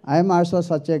 I am also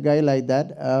such a guy like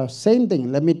that. Same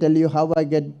thing. Let me tell you how I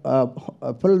get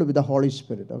filled with the Holy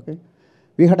Spirit. Okay,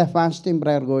 we had a fasting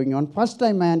prayer going on. First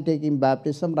time I am taking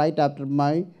baptism right after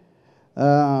my.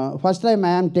 First time I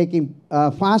am taking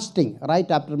fasting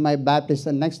right after my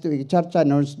baptism. Next week, church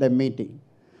announced the meeting.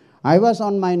 I was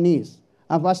on my knees.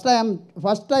 First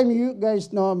time you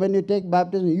guys know when you take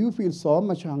baptism, you feel so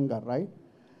much hunger, right?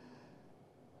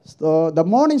 So the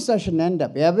morning session ended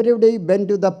up. Everybody went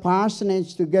to the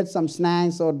parsonage to get some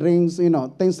snacks or drinks,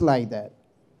 things like that.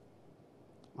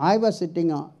 I was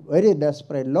sitting very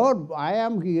desperate. Lord, I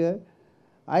am here.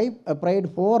 I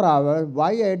prayed 4 hours.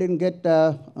 Why I didn't get,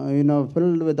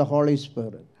 filled with the Holy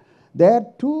Spirit? There,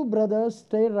 2 brothers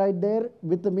stayed right there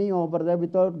with me over there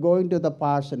without going to the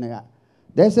parsonage.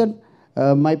 They said,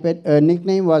 my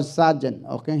nickname was Sergeant.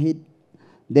 Okay,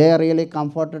 they really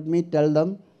comforted me.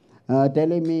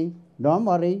 Telling me, don't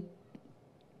worry,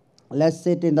 let's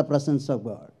sit in the presence of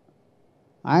God.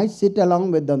 I sit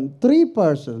along with them, 3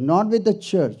 persons, not with the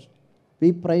church.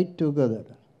 We prayed together.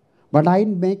 But I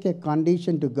make a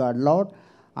condition to God, Lord,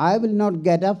 I will not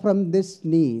get up from this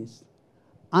knees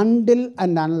until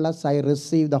and unless I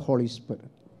receive the Holy Spirit.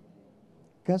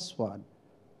 Guess what?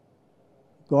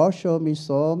 God showed me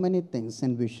so many things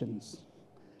in visions.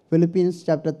 Philippians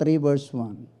chapter 3 verse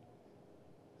 1.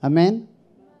 Amen?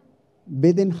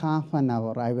 Within half an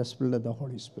hour, I was filled with the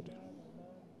Holy Spirit.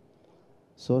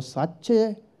 So such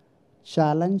a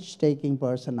challenge-taking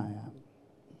person I am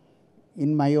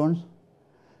in my own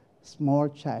small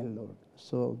childhood.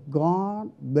 So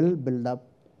God will build up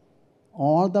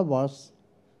all the works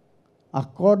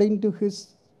according to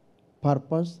His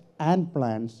purpose and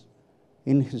plans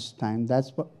in His time.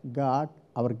 That's what God,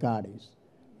 our God is.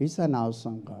 He's an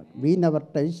awesome God. We never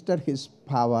tasted His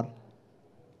power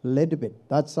a little bit,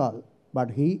 that's all.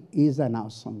 But He is an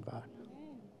awesome God.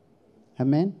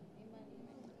 Amen?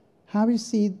 Have you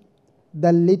seen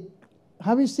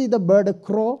the bird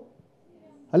crow?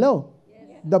 Hello?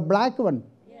 Yes. The black one.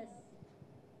 Yes.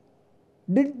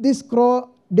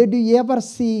 Did you ever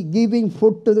see giving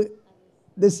food to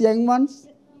these young ones?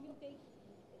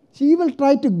 She will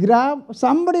try to grab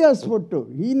somebody else's food too.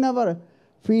 He never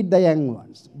feed the young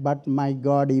ones. But my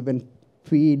God even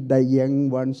feed the young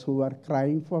ones who are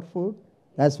crying for food.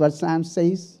 That's what Sam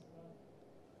says.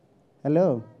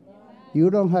 Hello? You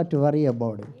don't have to worry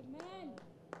about it.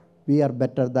 We are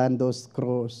better than those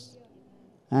crows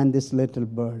and these little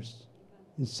birds.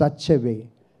 In such a way,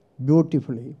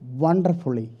 beautifully,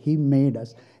 wonderfully, He made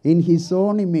us in His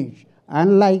own image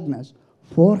and likeness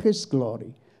for His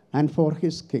glory and for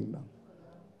His kingdom.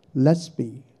 Let's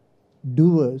be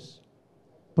doers,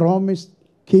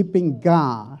 promise-keeping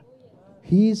God.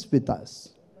 He is with us.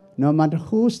 No matter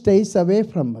who stays away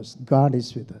from us, God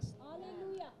is with us.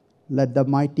 Hallelujah. Let the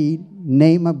mighty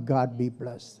name of God be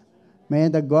blessed. May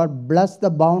the God bless the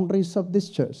boundaries of this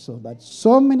church so that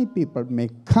so many people may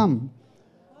come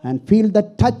and feel the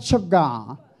touch of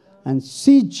God and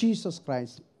see Jesus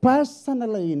Christ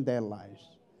personally in their lives.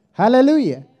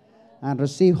 Hallelujah. And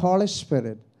receive Holy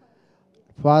Spirit.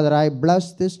 Father, I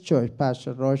bless this church,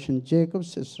 Pastor Roshan Jacob,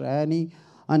 Sister Annie,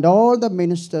 and all the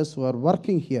ministers who are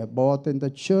working here, both in the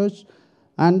church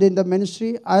and in the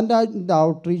ministry and in the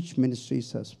outreach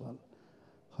ministries as well.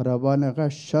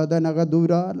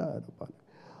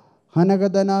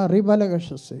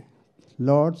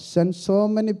 Lord, send so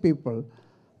many people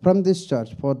from this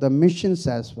church for the missions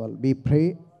as well. We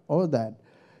pray, oh, that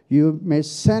you may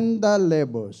send the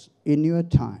laborers in your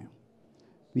time.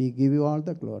 We give you all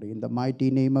the glory. In the mighty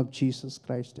name of Jesus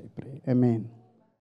Christ, I pray. Amen.